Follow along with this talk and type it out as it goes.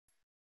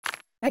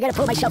I gotta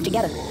pull myself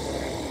together.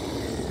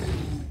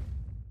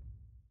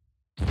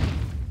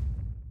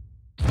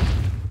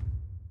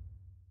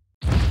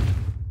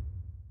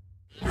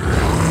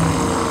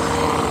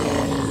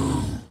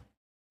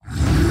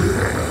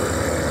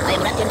 I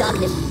am wrapped in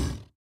darkness.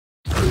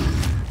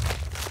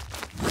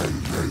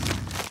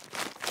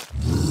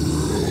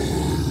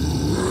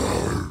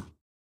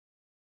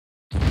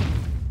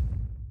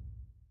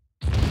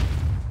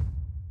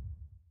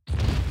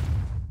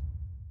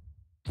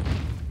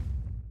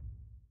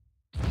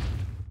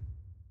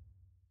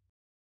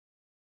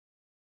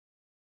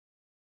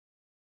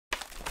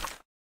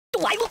 Do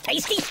I look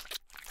tasty?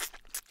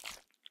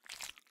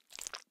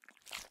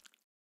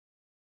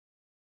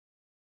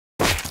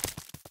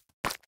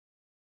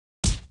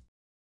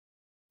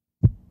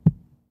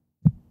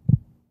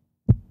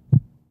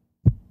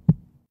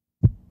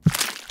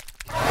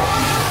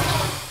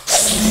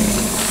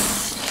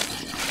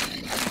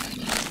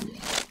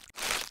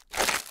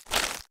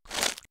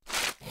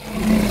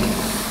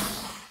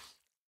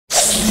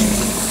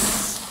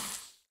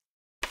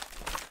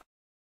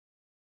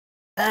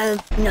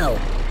 No.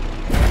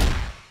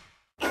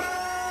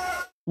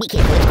 Be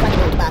careful, it's quite an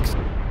old box.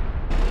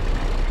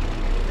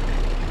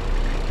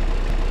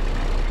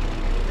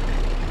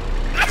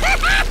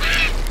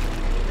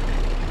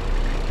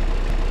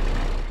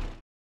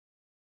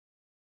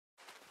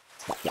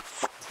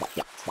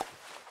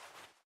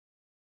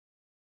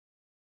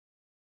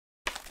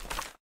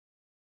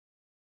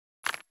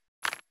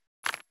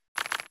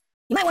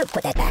 You might want to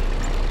put that back.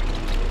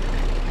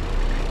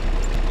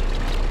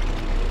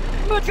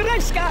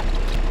 Matryoshka!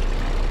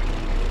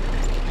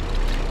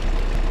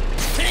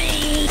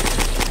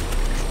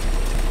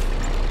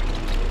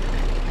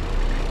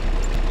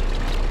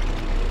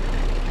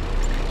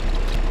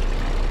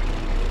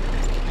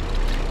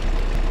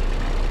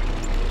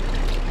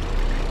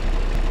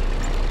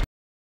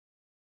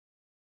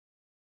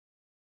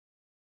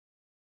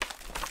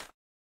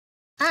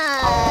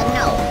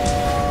 No.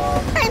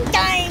 I'm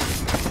dying!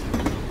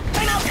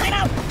 Time out, time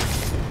out!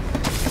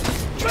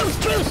 Truce,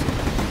 truce!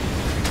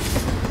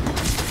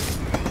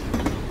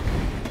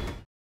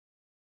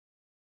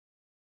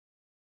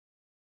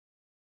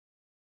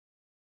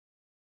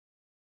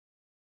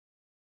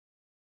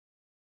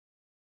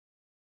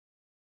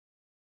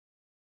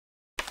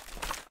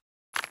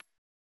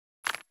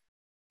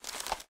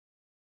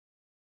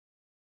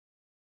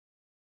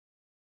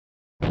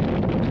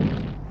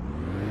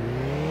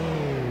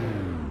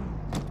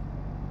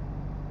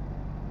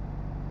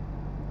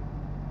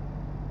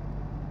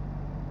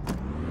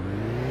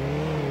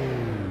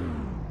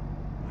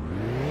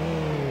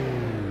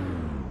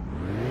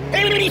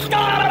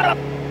 Stop!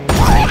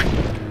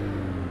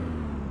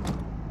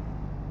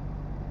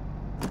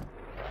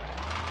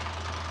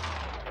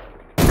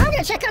 I'm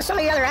gonna check out some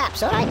of the other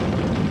apps, alright?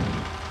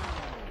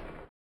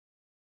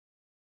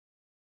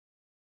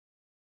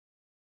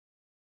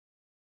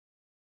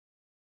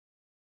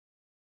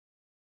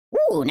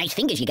 Ooh, nice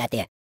fingers you got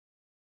there.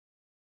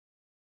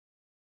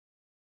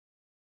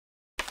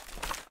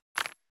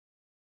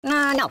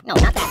 No, not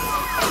that.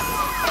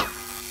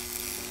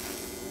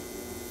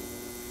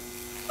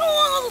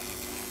 Oh!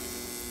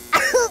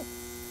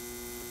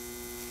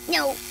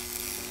 No.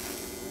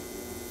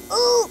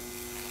 Ooh.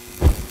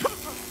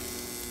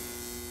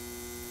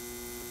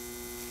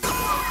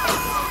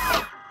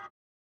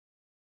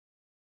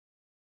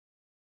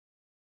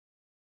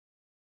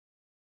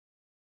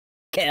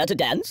 Care to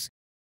dance?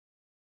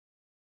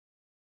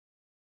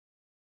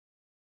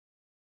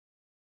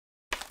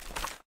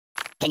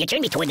 Can you turn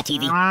me toward the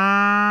TV?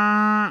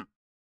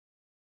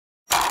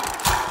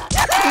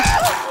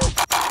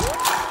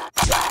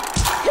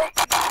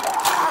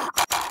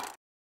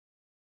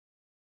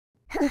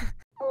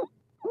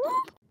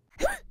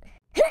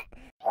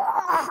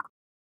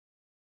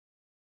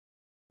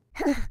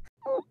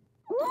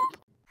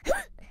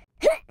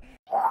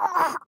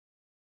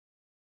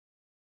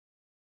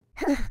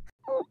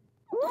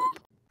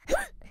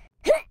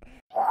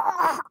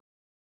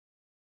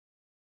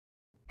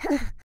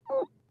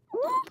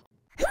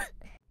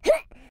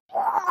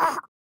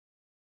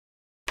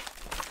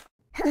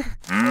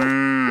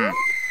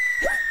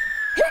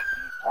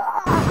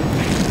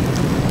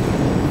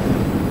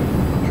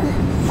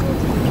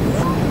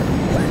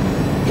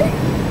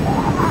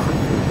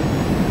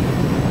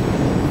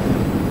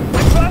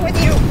 What's wrong with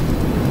you?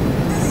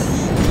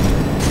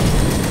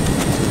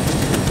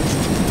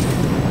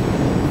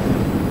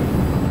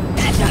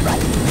 That's not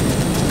right.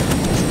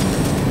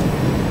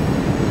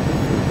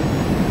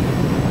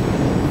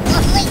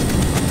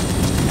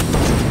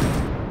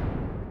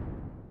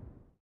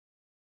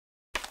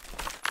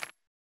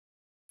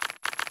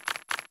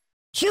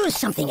 Choose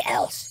something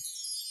else.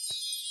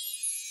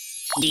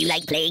 Do you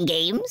like playing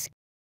games?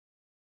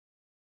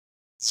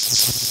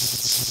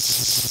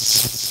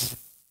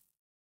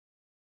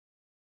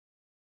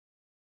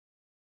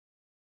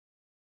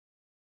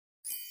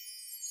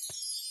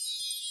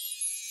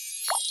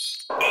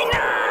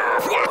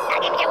 Enough!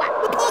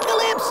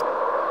 Apocalypse!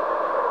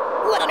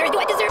 What on earth do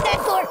I deserve that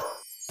for?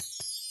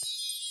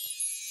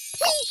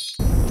 Whee!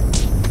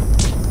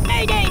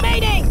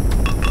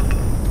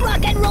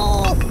 Rock and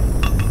roll!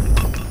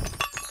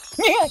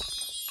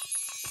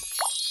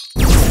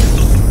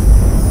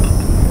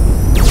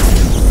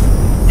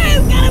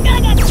 Oh,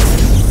 got him!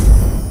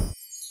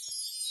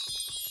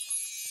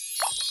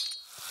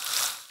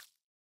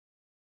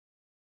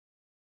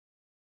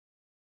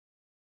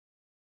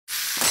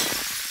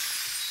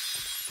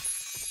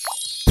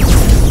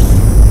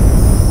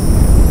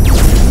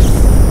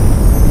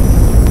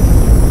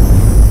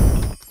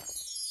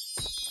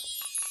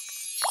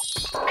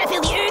 I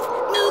feel the earth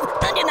move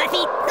under my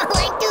feet. Oh,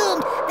 I'm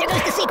doomed. There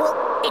goes the sequel.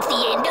 It's the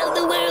end of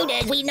the world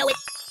as we know it.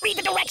 Read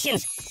the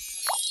directions.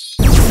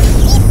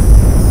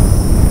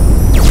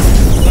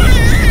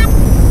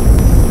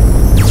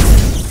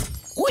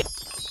 What?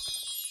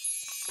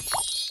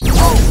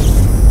 Oh!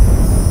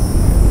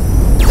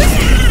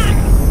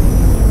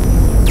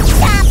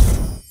 Stop!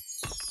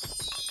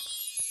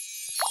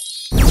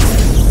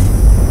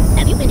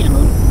 Have you been to the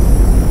moon?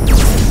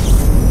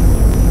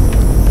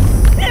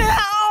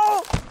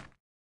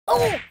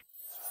 Oh!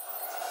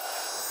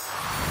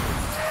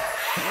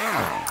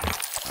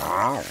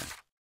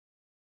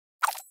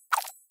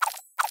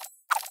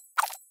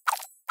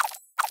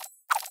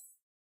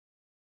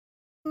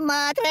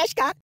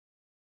 Matryoshka.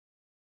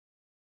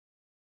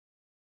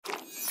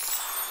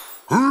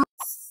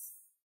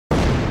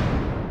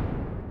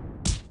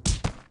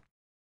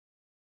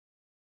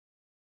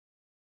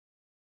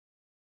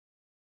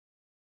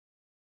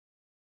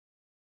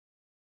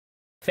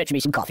 Fetch me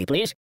some coffee,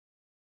 please.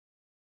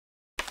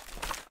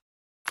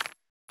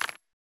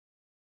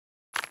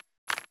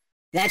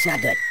 That's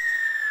not good.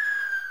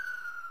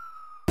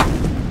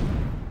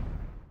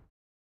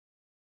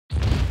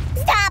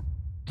 Stop!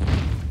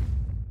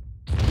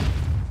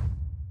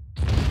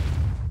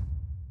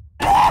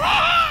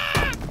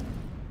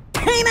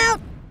 Time out!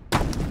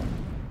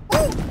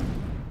 Ooh.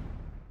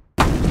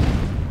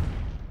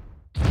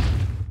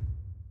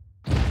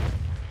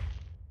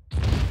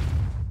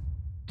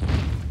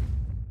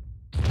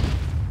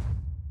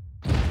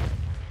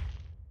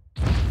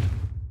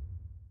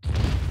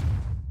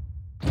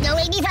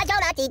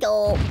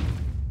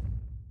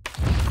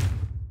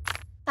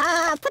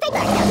 Put it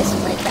back now. This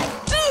is what it's like.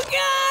 Oh,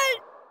 God!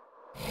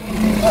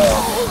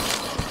 Oh.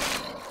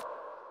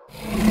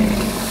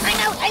 I'm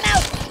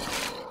out!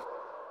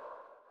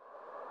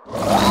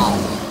 Oh.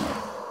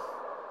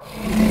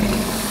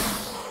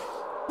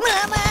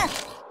 Mama!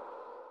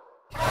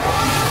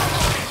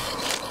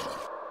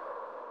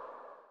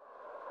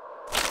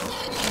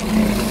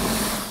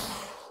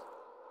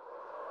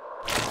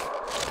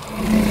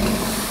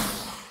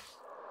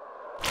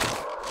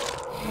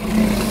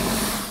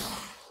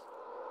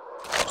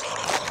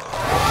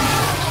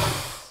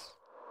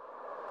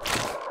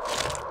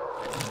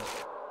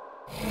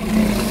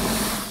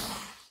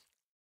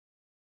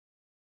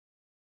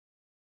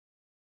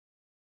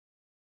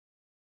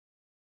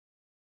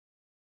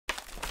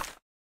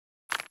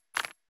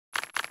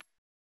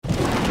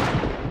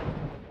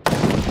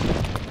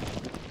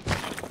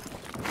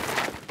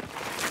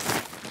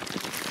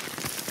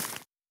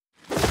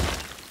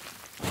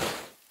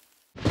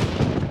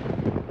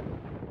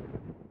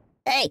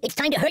 Hey, it's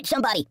time to hurt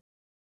somebody.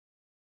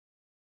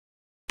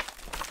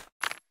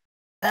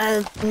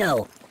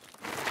 No.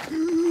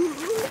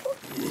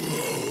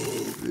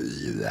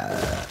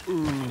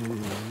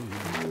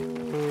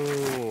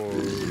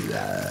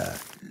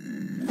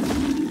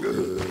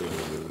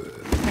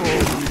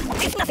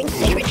 It's nothing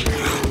sacred.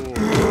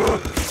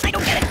 I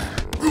don't get it.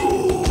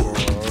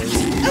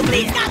 Oh,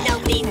 please, stop! No,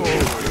 please!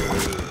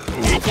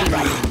 That's not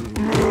right.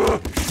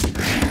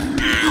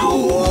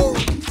 Ow!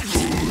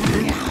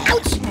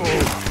 Ouch!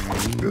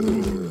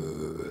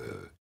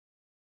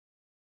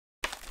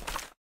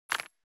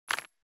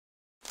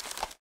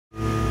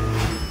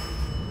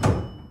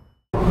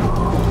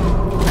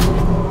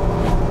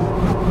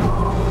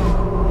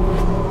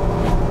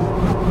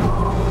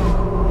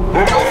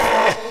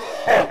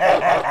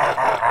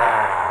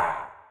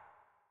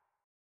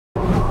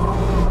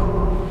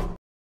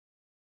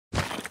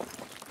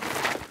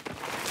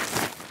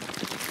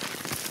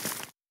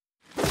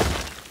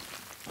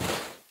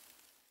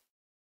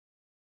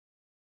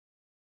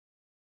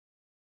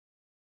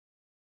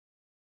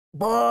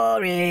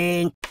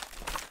 Boring.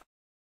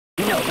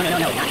 No, not that.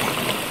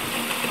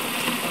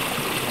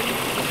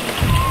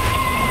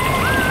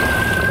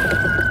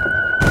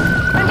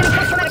 I'm getting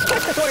post-traumatic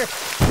stress disorder.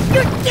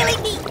 You're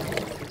killing me.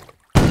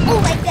 Oh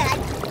my God.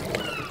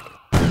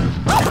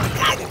 Oh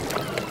God.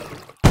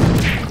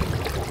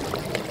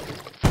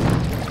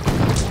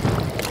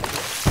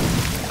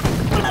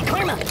 What about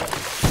karma?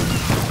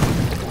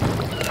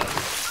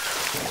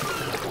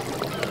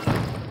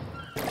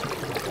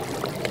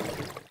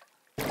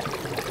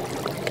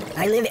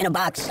 I live in a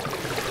box.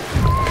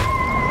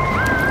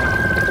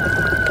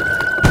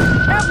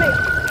 Help me!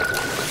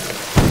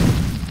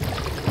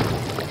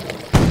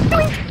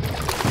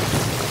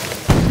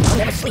 I'll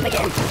never sleep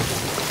again.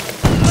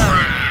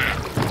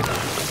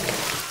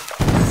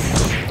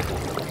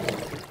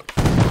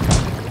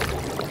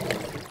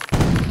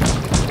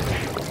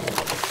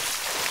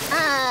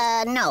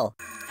 No.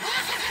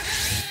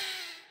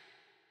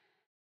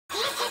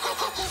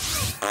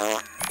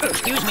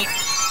 Excuse me.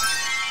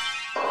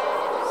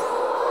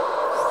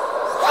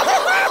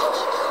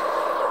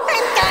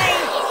 I'm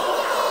dying.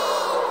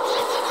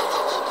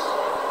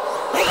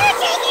 I can't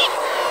take it.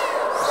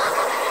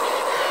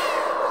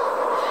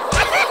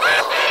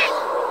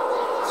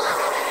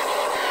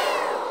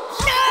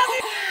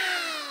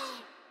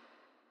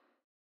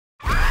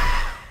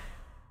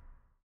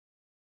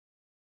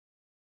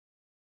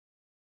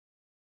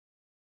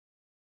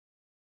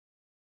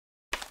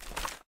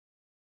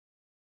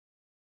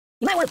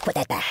 You might want to put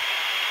that back.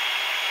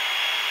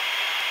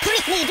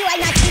 Prick me, do I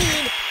not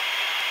bleed?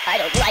 I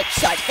don't like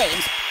sharp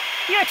things.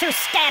 You're too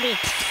stabby.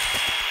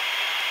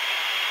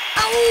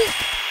 Oh!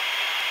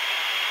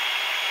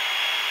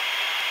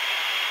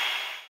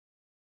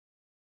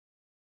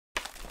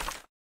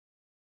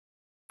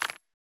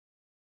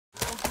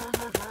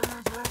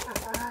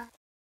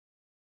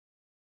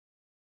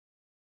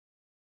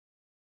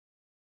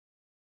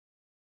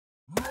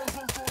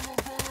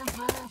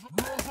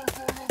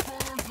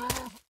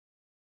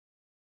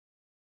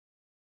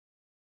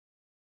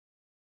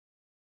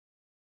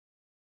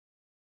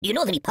 Do you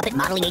know of any puppet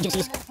modeling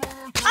agencies?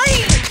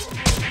 Aye!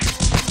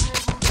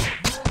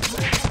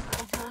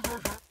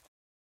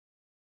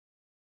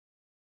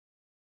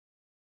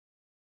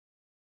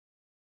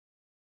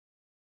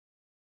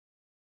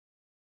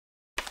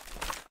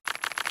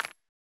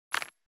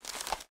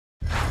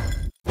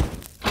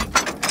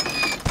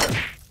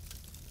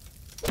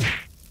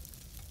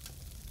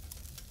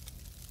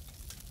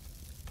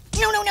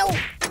 No, no, no!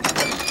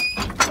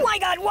 My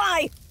God,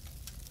 why?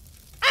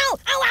 Ow!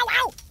 Ow, ow,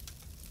 ow!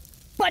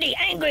 Buddy,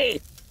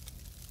 angry!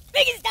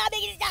 Make it stop,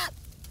 make it stop!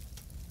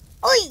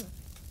 Oi!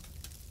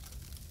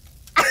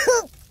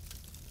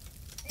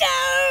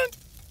 Don't!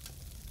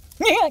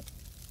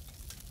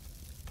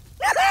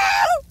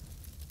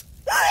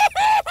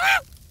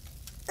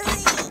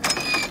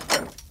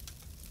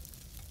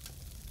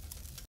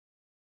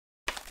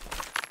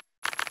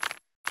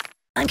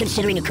 I'm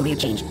considering a career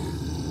change.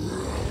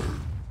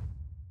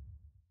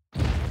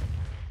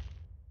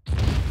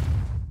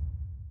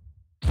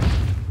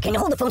 Can you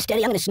hold the phone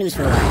steady? I'm gonna snooze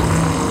for a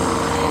while.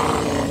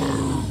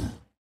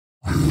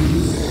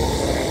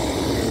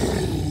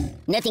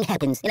 Nothing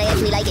happens, and I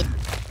actually like it.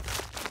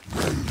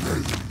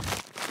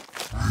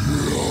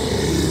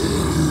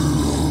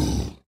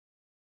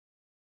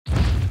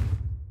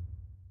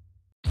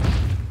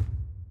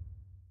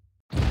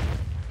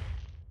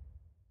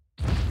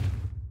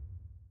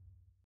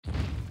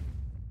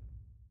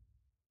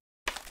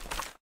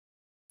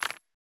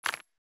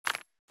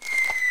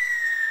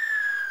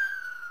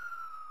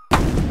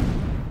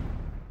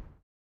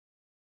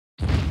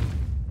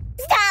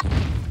 Stop!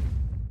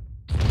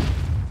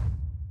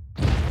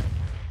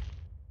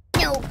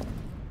 No.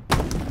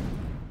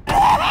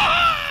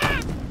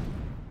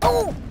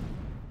 Oh!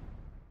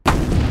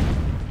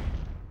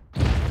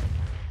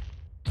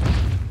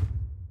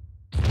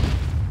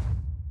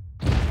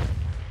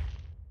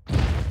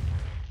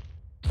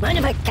 Mind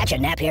if I catch a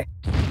nap here?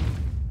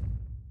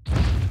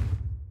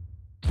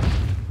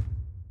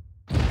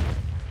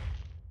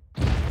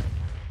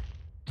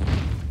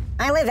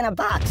 I live in a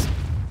box.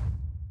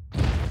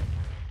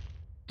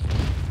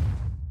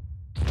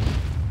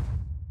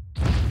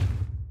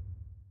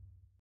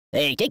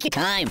 Hey, take your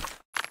time.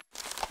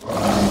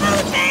 Oh,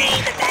 the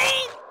pain! The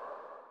pain!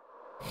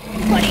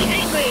 Buddy,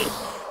 angry!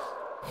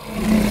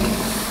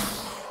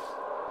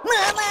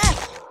 Mama!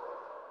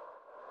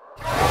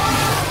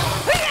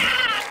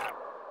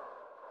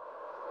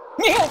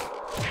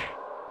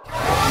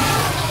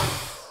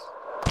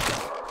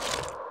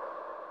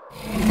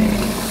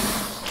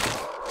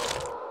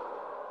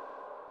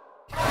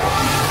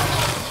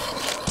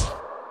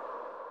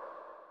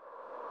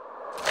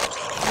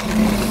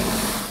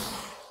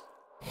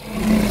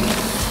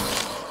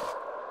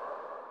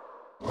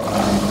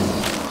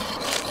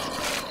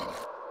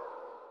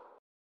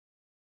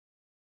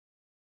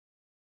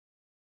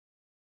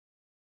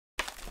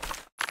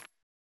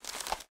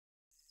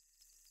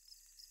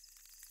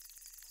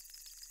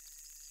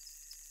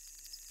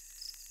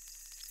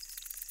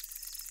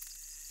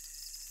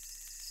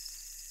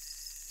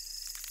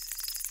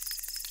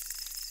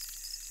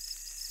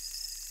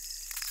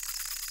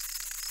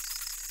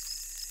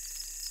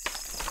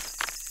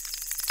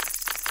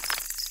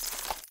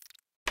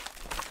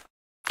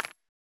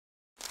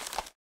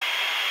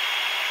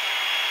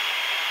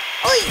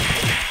 Oi!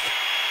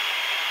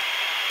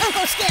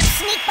 Uncle Skip's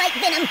snake bite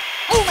venom!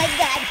 Oh my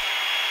God!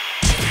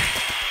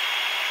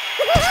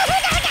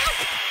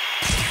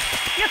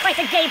 You're quite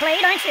the gay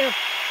blade, aren't you?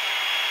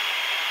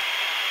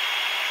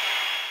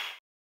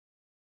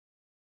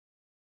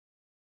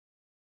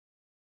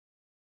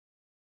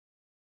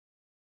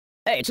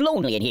 Hey, it's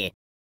lonely in here.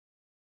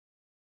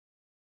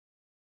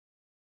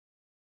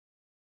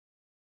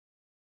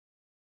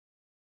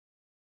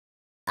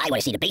 I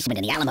want to see the basement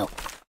in the Alamo.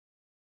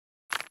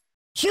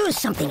 Choose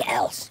something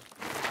else.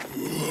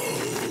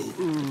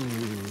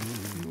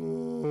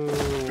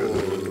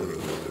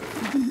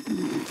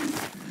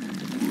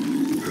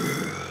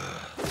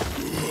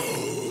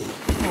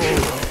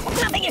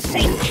 Nothing is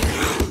safe.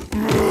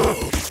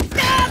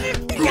 Stop it!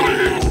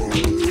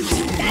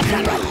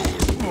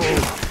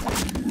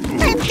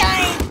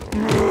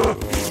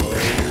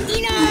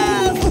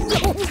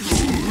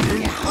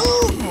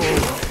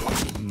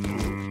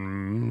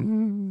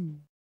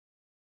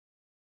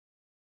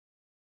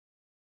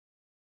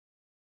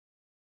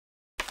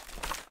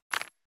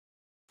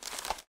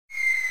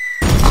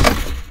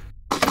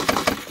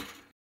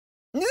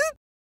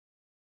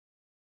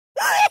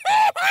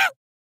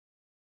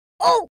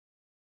 Oh!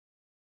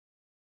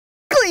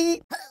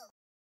 Glee!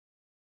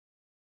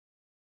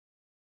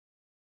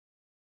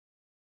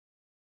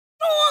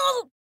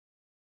 Oh!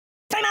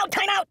 Time out!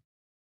 Time out!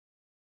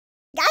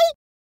 Guy?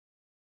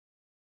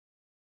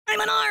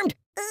 I'm unarmed!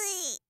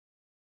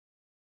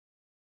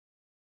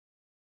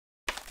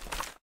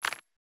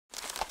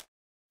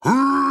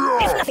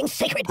 There's nothing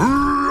sacred!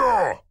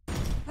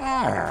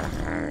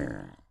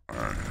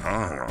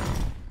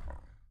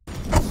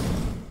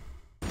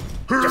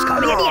 Just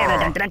call me Indiana!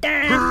 Dun, dun,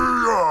 dun,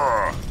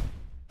 dun.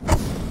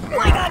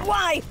 My God,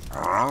 why?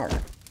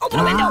 Open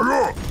the window!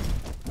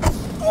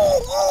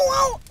 Oh, oh,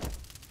 oh!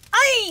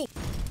 Aye!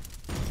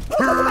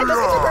 Oh, my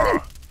biscuits are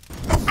burning!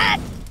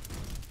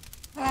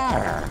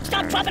 Ah!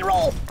 Stop, drop, and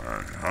roll!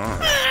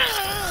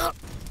 Ah!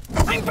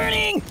 I'm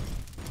burning!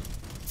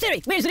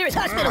 Siri, where's the nearest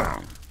hospital?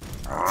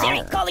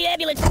 Siri, call the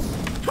ambulance!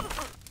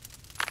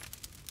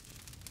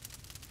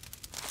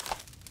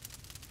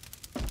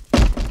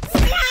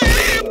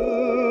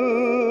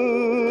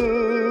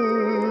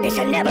 It's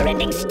a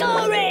never-ending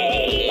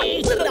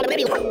story!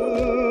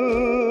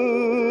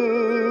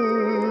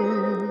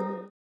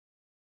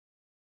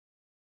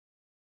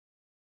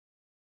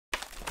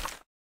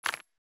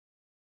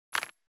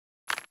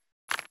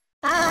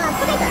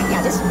 Put it back.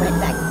 Yeah, just put it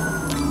back.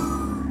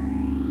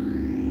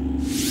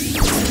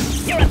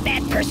 You're a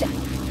bad person.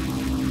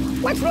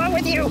 What's wrong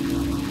with you?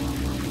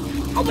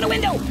 Open a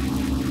window!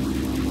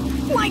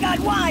 My God,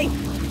 why?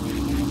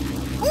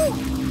 Ooh.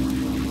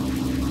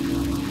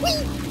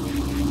 Whee!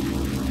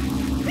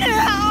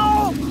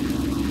 No!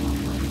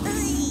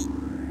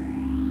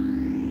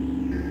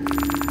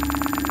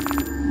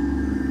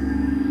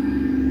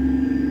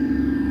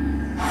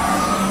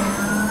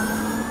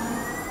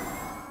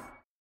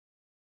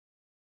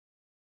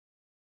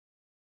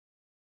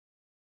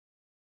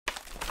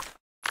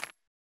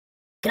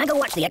 Can I go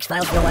watch the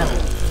X-Files for a while?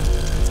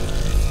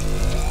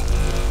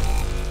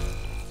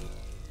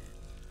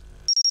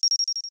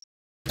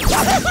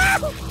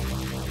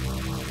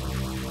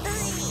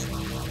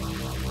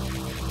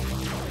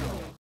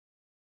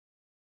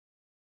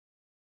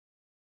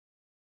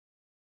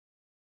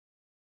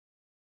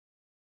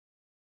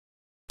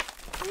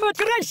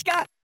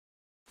 Matryoshka!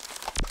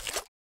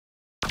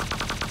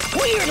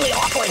 Weirdly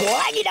awkward.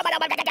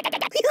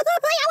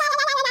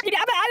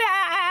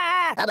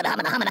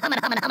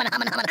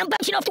 I'm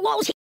bouncing off the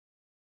walls.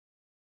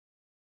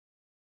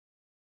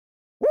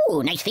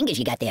 Ooh, nice fingers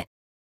you got there.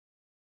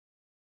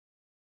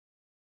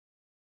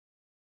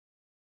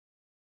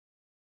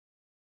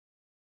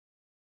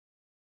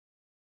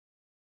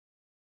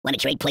 Want to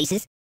trade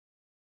places?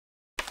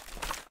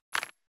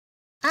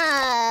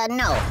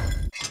 No.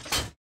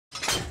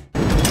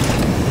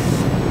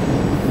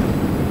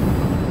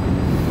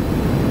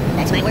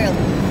 That's my world.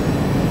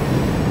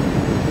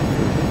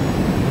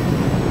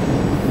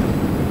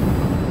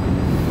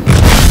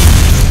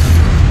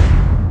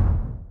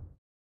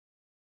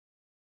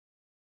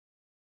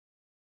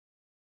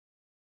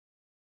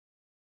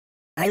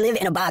 I live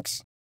in a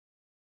box.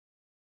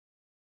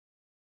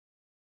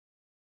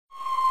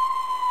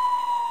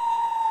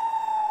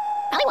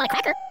 Probably want a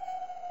cracker.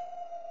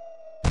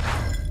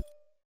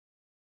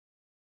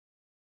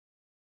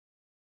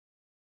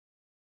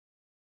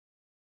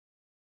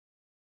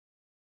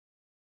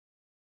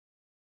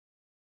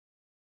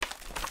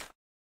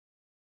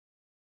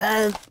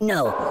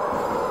 No.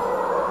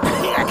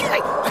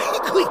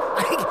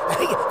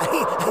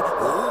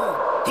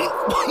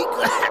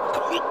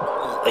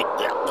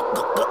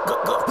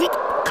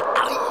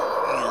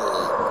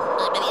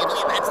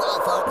 That's all,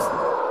 folks.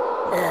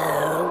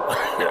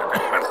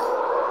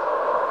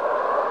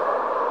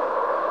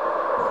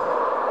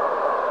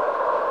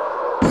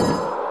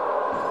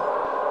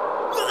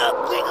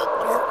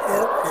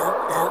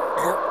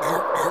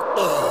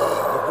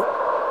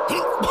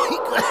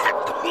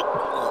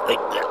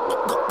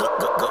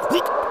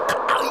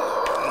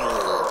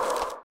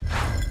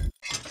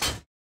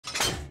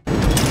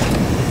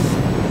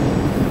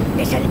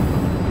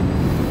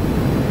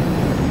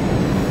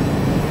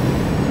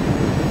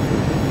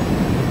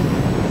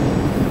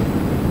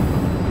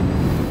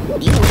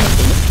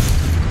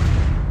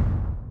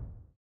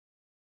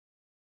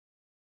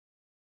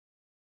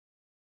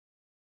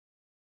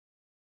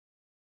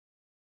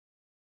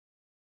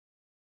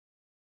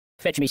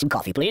 Fetch me some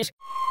coffee, please.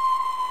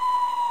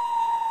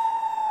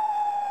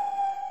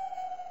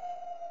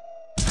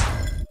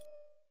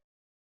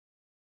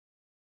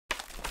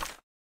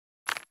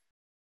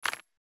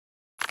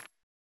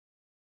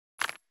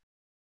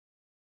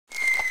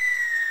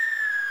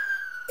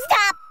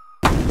 Stop!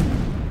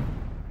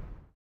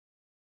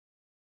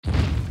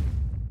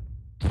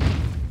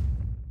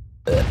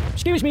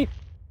 Excuse me.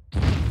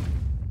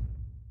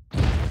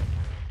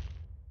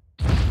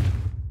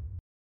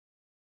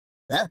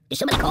 Did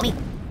somebody call me?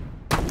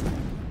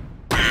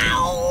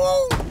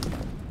 Ow!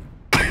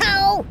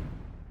 Ow!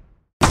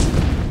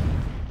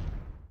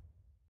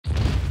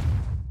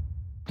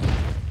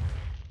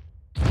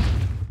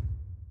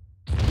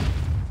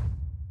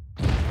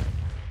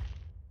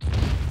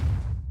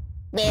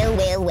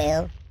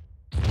 Well.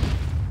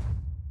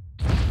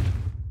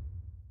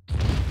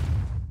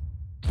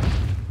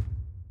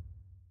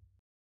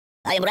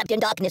 I am wrapped in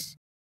darkness.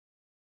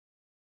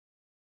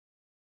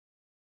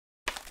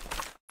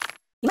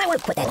 You might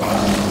want to put that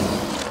back.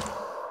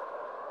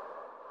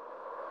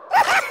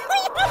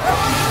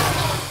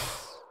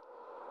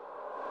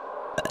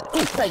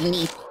 Pardon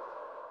me.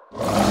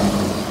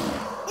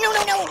 No,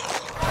 no, no!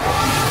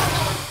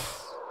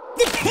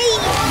 The pain!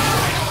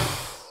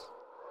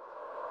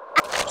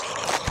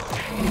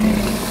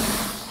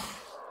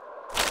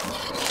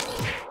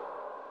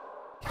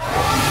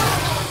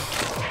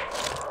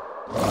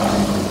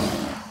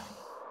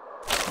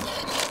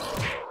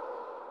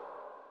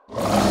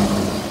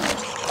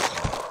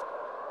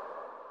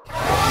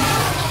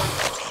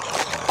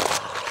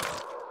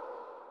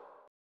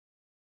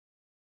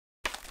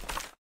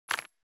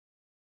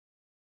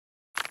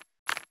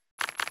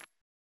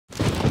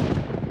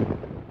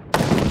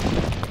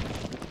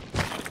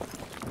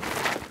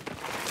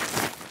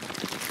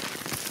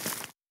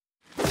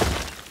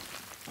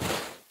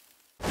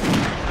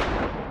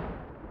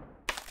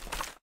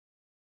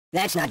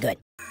 That's not good.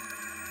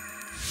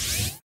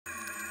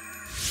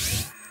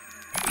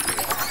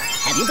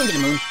 Have you been to the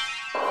moon?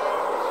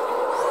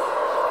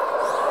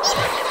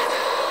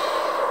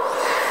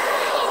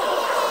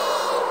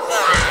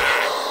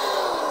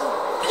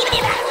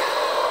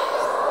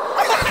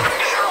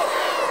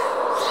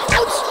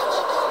 Ouch!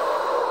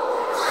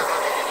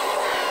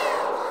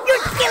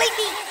 You're killing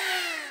me!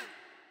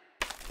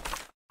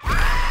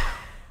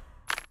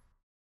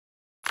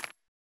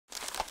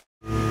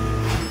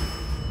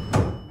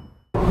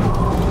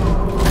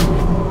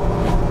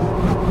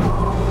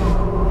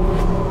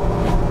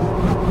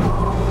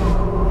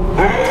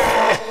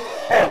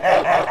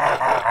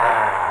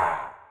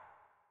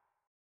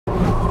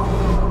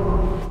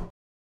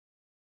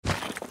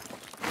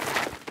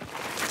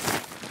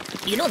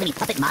 Do you know of any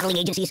puppet modeling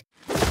agencies?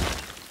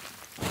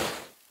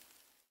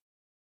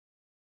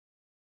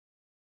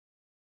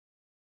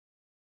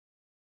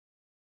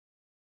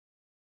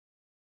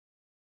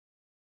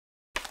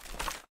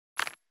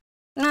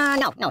 No,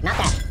 not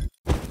that.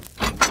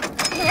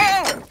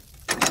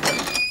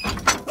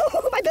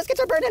 Oh, my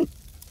biscuits are burning.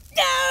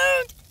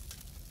 Don't!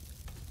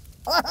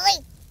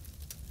 Oi!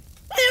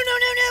 No!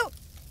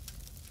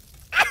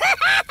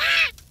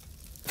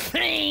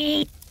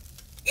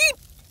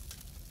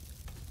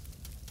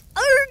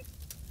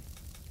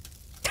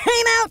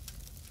 Time out!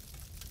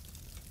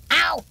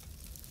 Ow!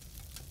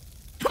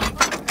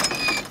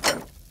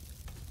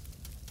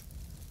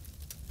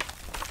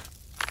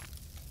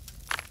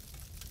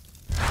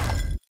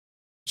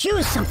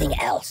 Choose something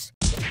else.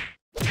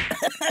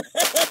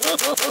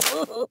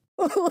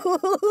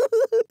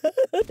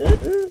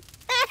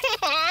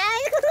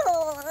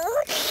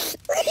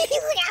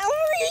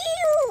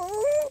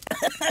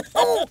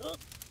 Oh.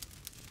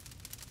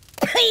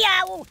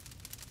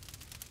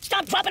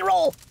 Stop, drop, and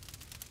roll.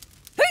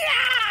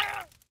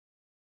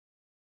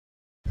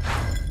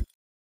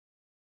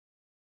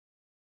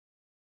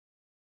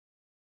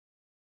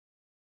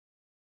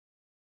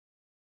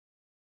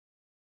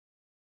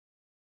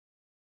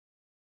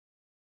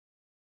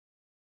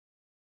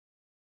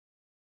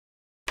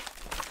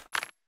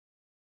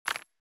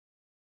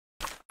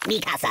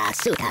 Mikasa,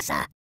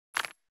 Sukasa.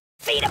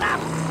 Feed him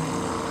up!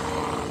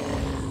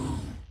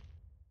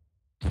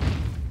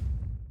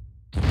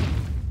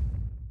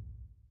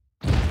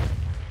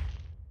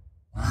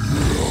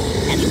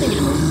 Have you been to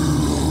the moon?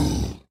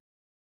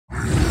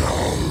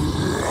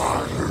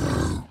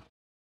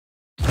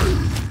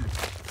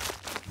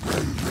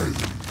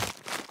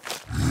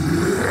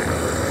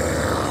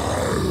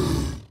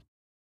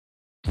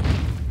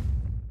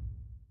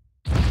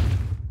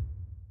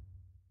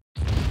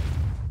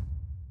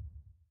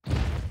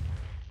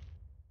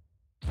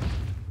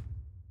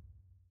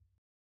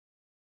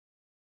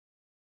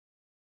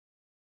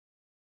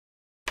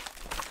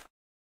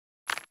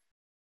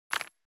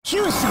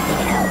 Choose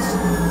something else.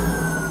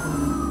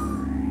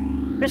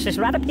 This is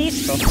rather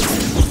peaceful.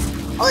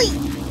 Oi!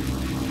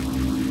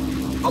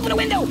 Open a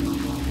window!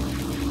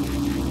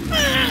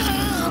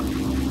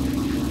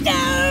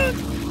 Don't!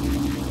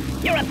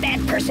 You're a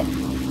bad person.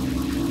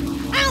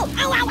 Ow!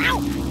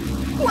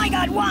 My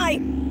God, why?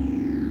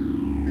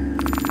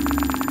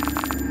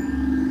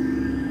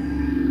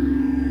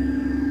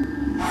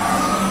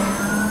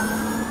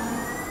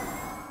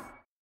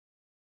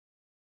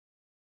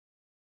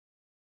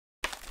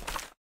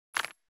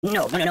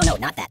 No,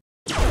 not that.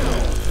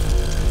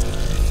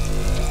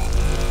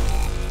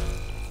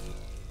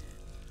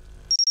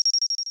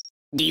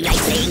 Do you like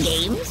playing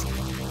games?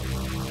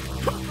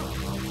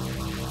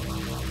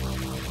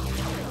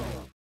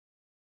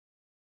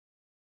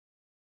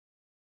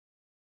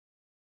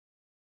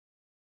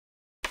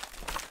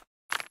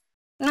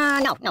 No,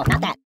 not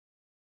that.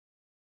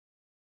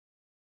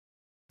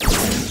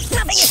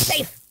 Nothing is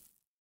safe.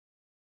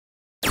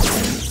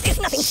 There's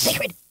nothing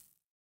sacred.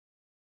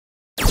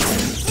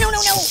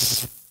 No.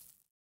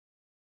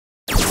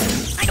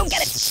 I don't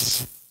get it.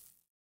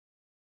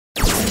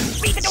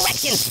 Read the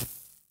directions.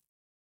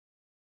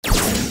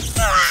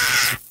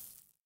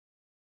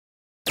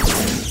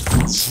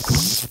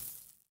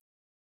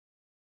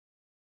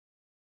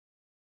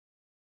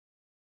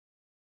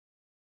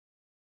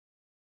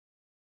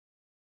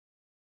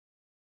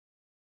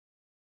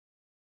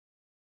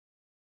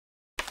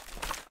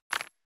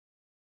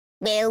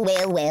 Well,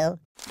 well, well.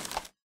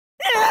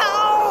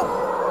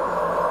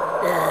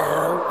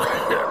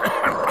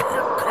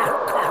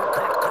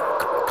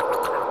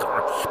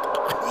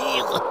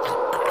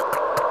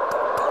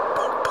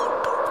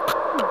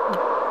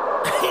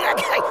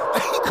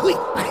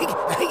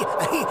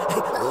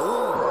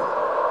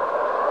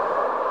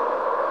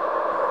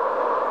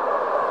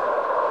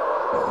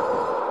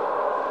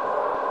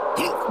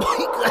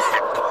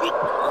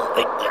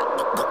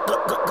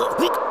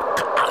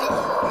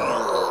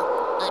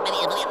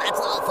 That's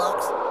all,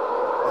 folks.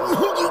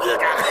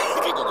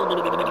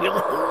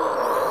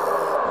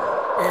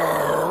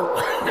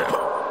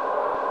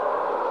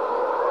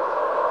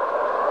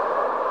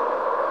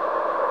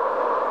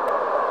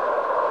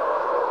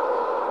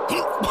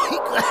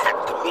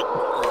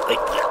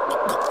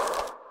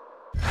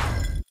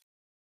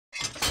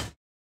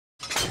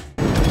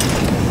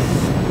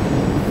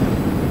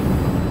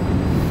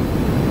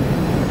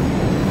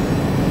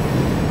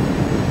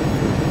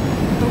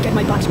 Don't get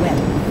my box wet.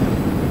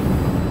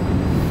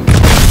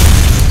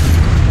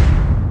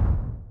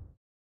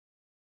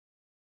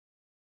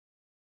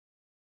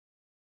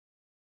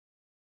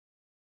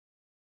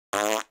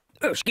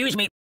 Oh, excuse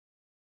me.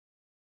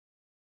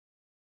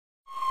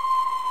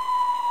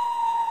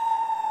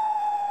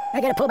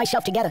 I gotta pull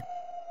myself together.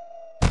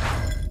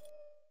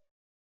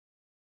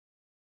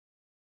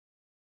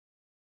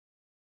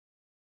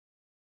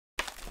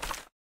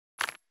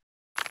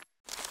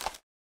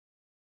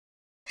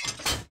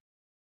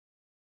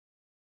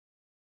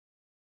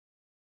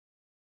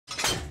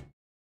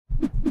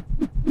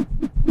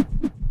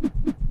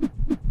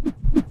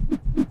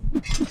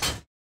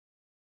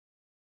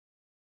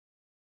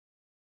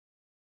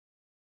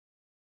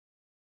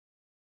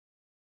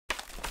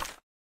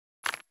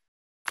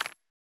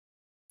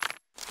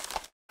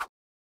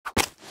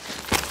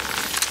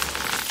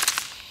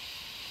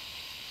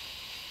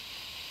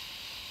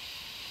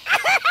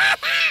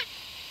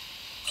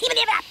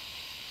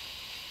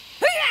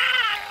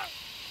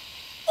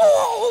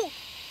 Oh!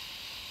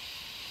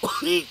 Oh!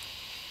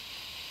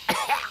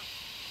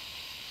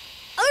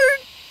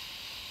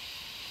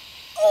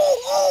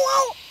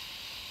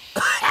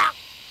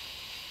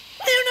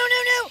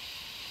 No!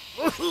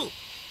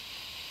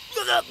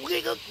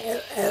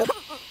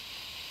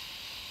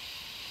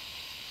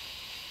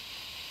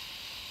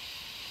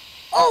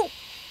 Oh!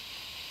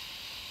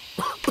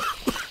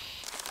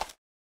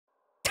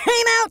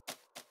 Time out!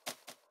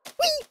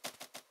 Whee!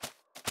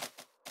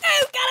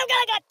 Oh, got him!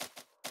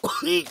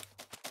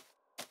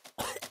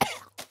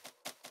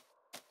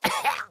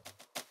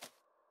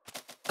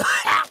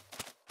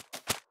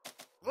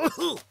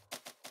 Oh.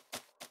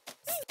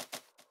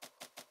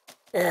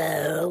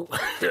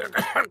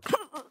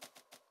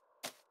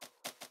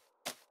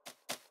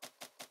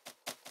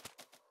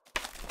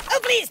 Oh,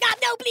 please, stop!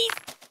 No, please!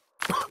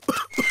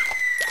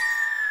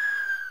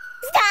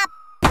 Stop!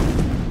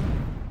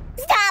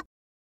 Stop!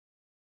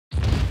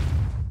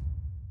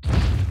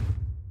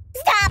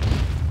 Stop!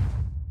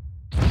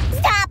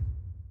 Stop!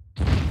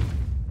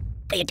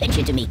 Pay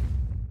attention to me.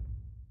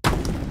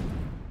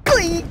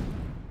 Please!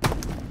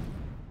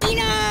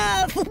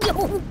 Enough!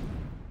 No!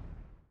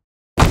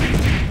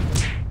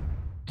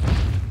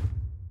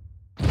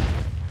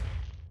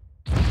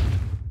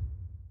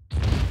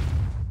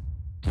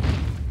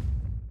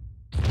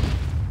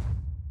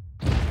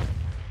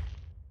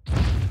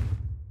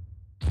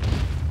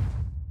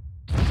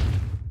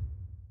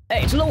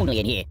 Hey, it's lonely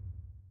in here.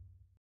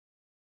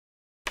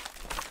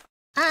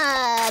 No.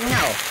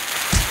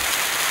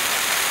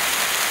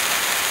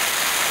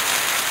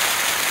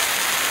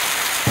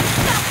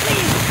 Stop,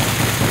 please!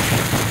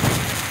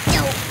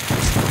 No.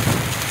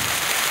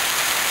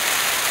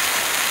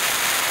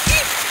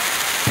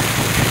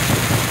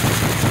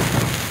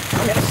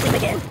 I'll never sleep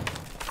again.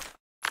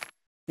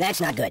 That's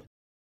not good.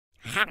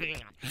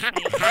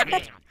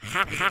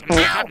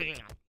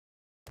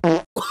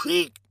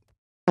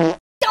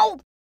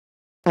 Don't!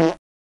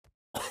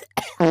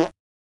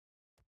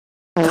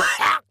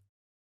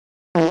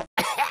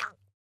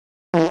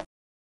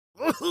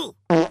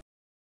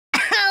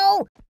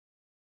 Ow!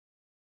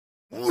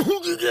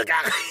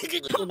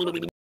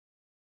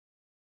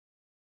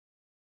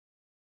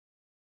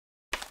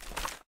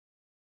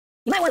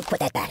 You might want to put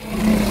that back.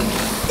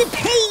 The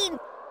pain!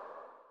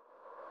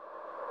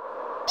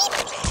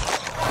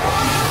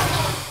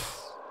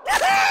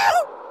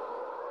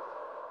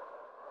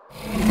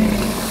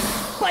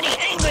 Buddy,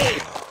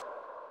 angry!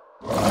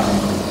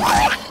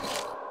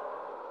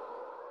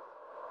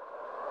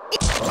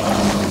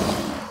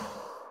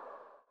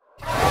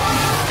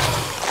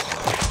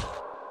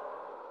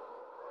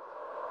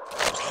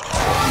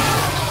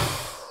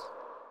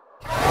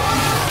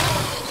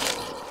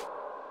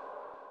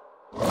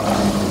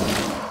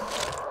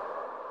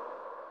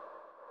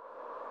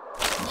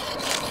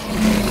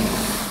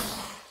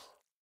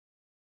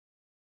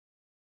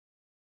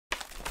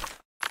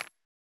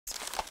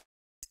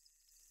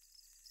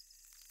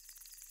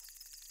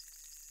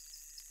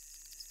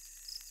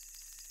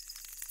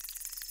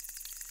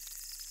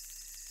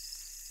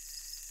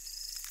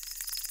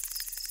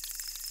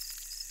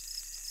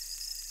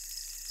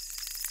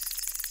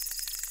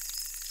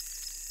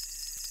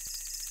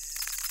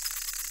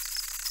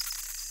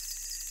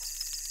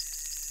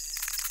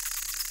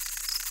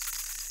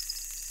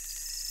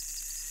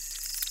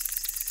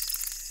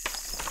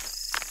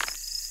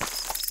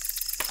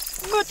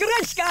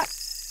 Matryoshka!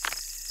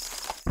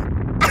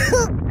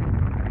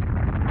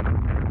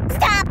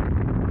 Stop!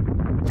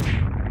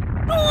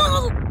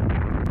 Oh!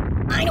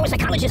 I know a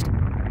psychologist.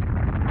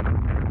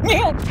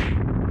 Help!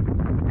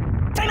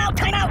 Time out!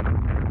 Time out!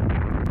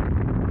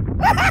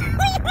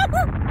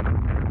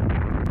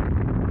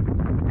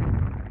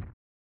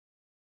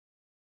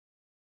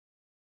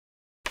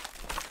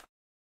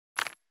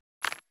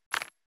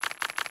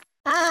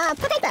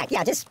 Put it back.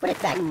 Yeah, just put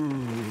it back.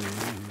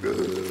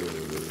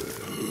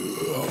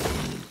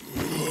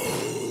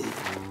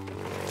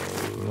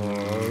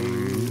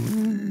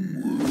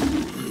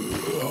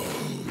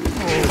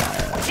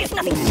 There's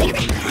nothing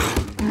sacred.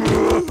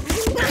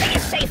 Nothing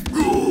is safe.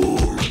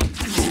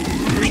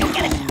 I don't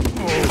get it.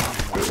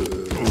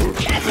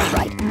 That's not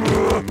right.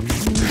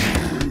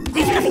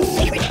 There's nothing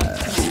sacred.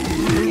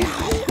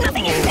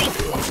 Nothing is safe.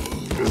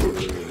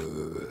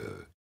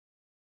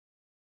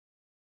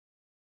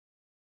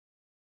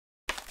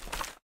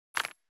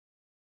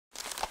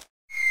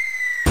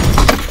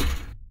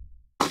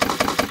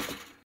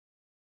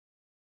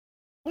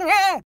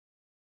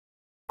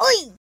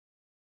 Oi!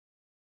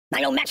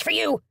 I'm no match for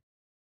you.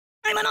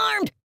 I'm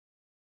unarmed.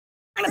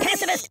 I'm a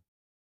pacifist.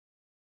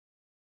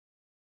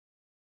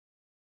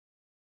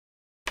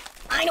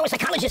 I know a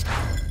psychologist.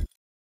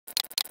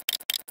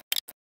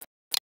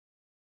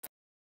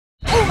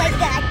 Oh my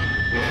God!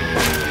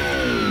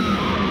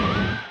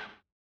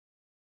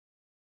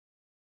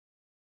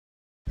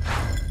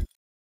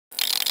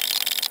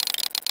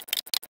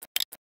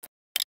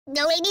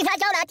 No, baby,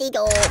 fatto.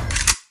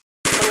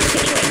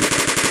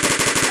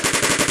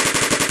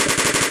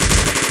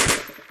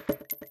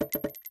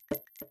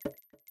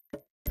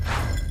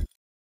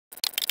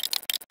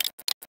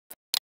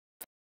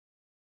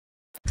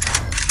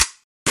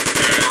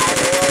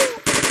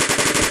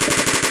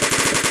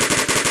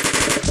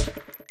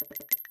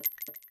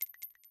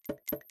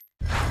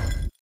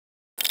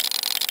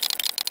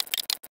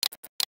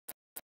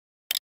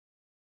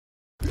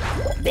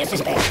 This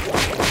is bad.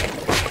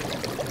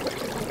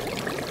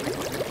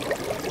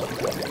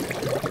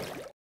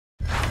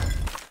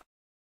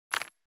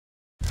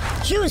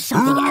 Choose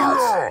something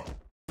else.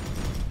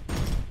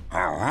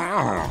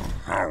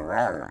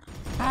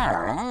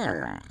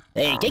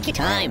 Hey, take your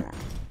time.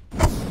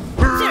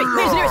 Siri,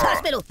 where's the nearest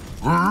hospital?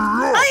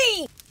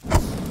 Hey!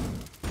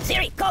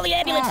 Siri, call the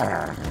ambulance.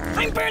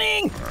 I'm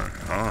burning!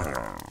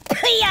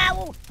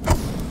 Yow!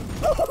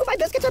 Oh, my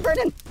biscuits are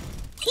burning.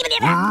 Even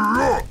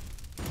ever.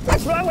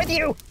 What's wrong with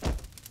you?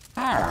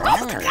 Oh,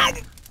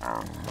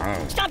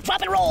 stop,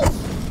 drop, and roll.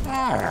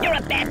 You're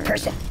a bad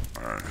person.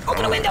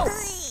 Open a window.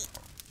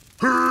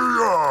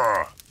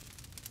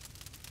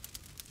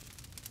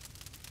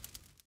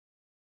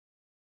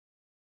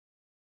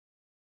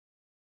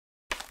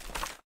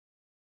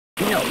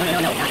 No,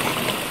 not that.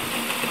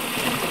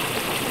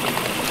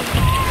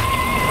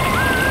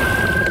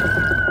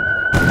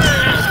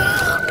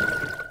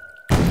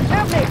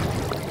 Help me!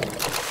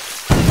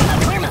 What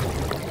about karma?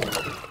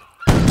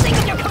 Think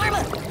of your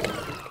karma!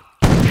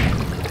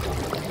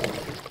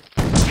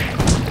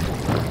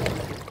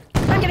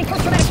 I'm getting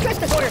post-traumatic stress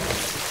disorder!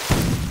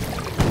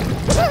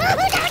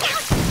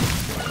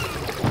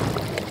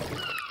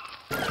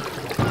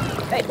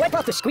 Hey, wipe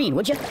off the screen,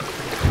 would you?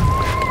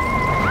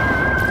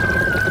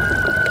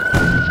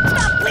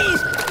 Stop,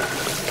 please!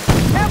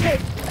 Help me!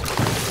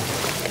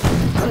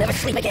 I'll never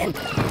sleep again.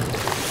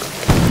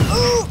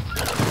 Ooh!